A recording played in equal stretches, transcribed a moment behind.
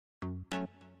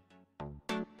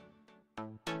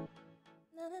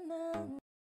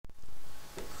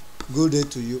Good day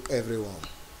to you, everyone.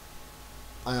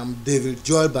 I am David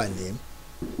Joel by name,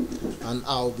 and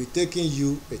I'll be taking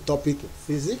you a topic in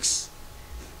physics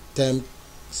termed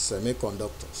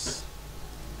semiconductors.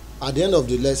 At the end of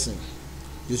the lesson,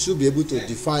 you should be able to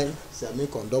define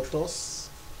semiconductors,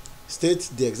 state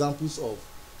the examples of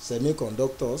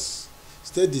semiconductors,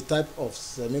 state the type of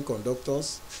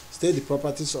semiconductors, state the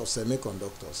properties of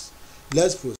semiconductors.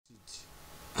 Let's proceed.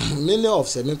 Meaning of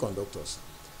semiconductors.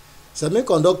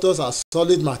 Semiconductors are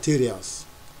solid materials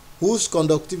whose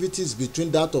conductivity is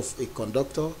between that of a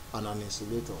conductor and an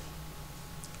insulator.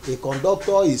 A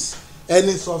conductor is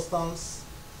any substance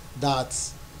that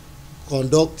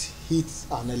conducts heat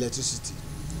and electricity,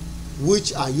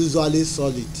 which are usually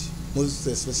solid, most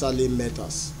especially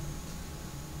metals.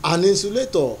 An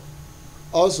insulator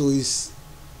also is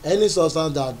any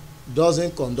substance that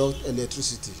doesn't conduct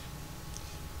electricity.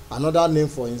 Another name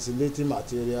for insulating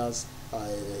materials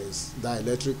is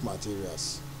dielectric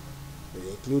materials. They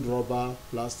include rubber,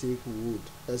 plastic, wood,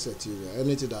 etc.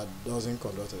 Anything that doesn't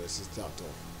conduct electricity at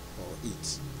all or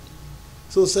heat.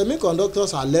 So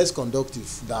semiconductors are less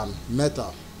conductive than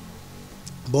metal,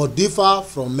 but differ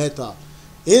from metal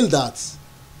in that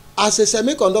as a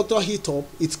semiconductor heats up,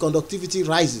 its conductivity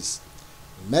rises.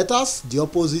 In metals, the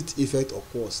opposite effect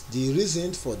occurs. The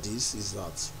reason for this is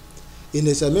that in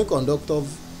a semiconductor,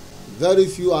 very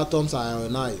few atoms are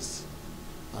ionized,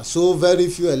 and so very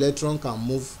few electrons can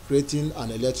move, creating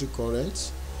an electric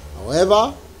current.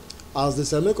 However, as the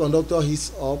semiconductor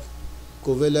heats up,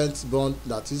 covalent bond,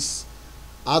 that is,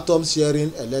 atoms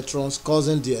sharing electrons,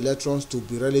 causing the electrons to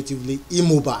be relatively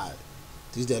immobile.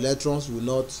 The electrons will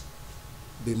not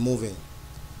be moving,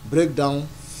 break down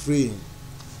freeing.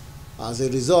 As a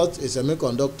result, a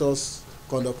semiconductor's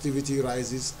conductivity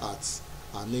rises at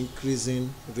an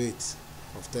increasing rate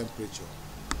of temperature.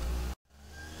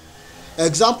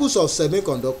 Examples of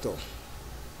semiconductor.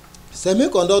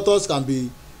 Semiconductors can be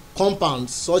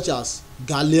compounds such as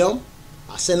gallium,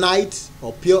 arsenide,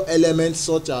 or pure elements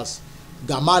such as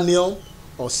germanium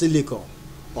or silicon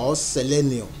or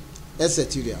selenium,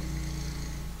 etc.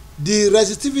 The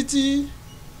resistivity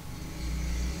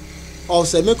of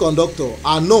semiconductor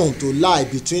are known to lie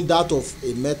between that of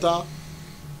a metal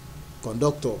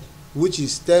conductor, which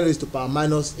is 10 raised to power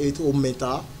minus 8 ohm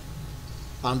meter,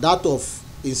 and that of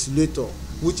insulator,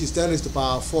 which is 10 raised to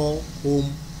power 4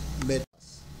 ohm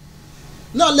meters.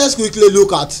 Now let's quickly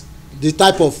look at the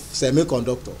type of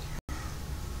semiconductor.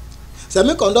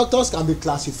 Semiconductors can be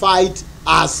classified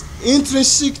as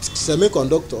intrinsic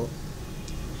semiconductor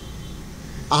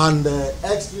and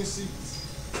extrinsic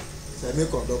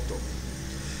semiconductor.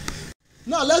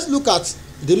 Now let's look at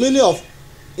the meaning of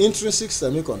intrinsic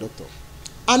semiconductor.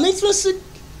 An intrinsic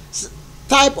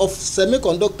type of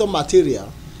semiconductor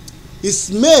material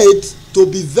is made to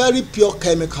be very pure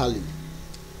chemically.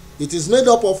 It is made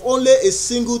up of only a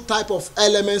single type of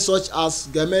element such as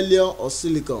germanium or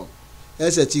silicon,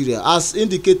 etc., as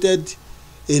indicated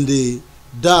in the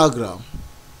diagram.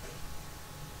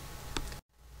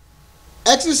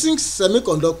 Extrinsic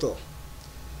semiconductor.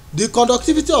 The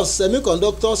conductivity of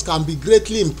semiconductors can be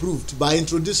greatly improved by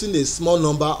introducing a small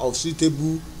number of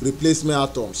suitable replacement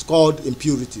atoms called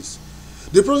impurities.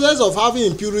 The process of having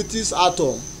impurities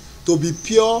atom to be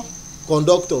pure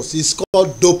conductors is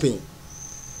called doping.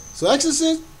 So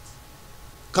extrinsic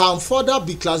can further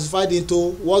be classified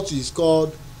into what is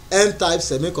called N-type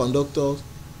semiconductor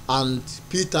and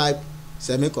P-type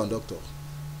semiconductor,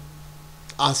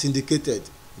 as indicated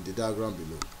in the diagram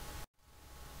below.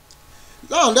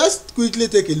 Now let's quickly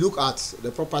take a look at the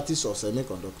properties of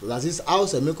semiconductors. That is how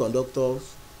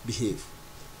semiconductors behave.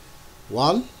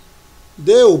 1.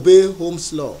 They obey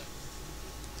Ohm's law.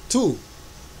 2.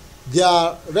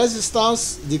 Their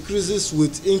resistance decreases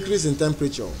with increase in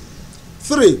temperature.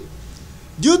 3.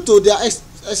 Due to their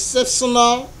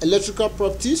exceptional electrical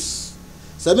properties,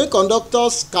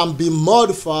 semiconductors can be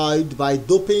modified by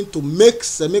doping to make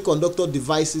semiconductor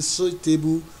devices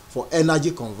suitable for energy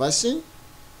conversion,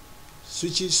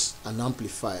 switches, and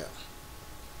amplifier.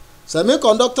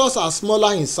 Semiconductors are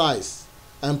smaller in size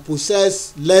and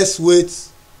possess less weight.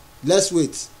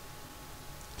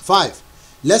 5.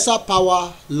 Lesser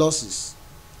power losses.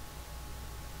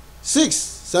 6.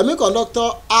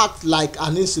 Semiconductor act like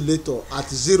an insulator at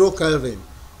 0 Kelvin,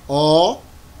 or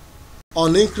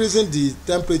on increasing the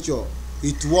temperature,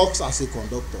 it works as a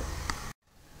conductor.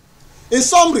 In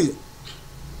summary,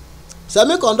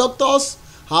 semiconductors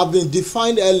have been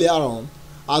defined earlier on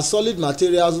as solid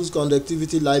materials whose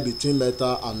conductivity lie between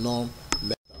metal and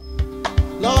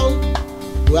non-metal. Now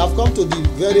we have come to the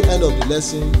very end of the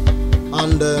lesson,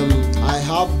 and I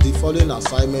have the following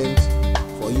assignment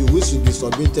for you, which will be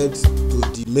submitted to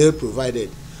the mail provided.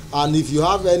 And if you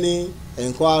have any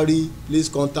inquiry, please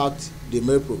contact the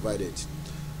mail provided.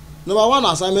 Number one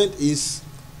assignment is,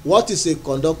 what is a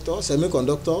conductor,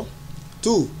 semiconductor?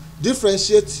 2,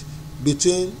 differentiate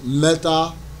between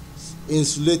metal,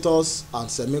 insulators, and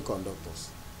semiconductors.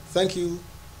 Thank you.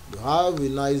 You have a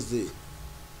nice day.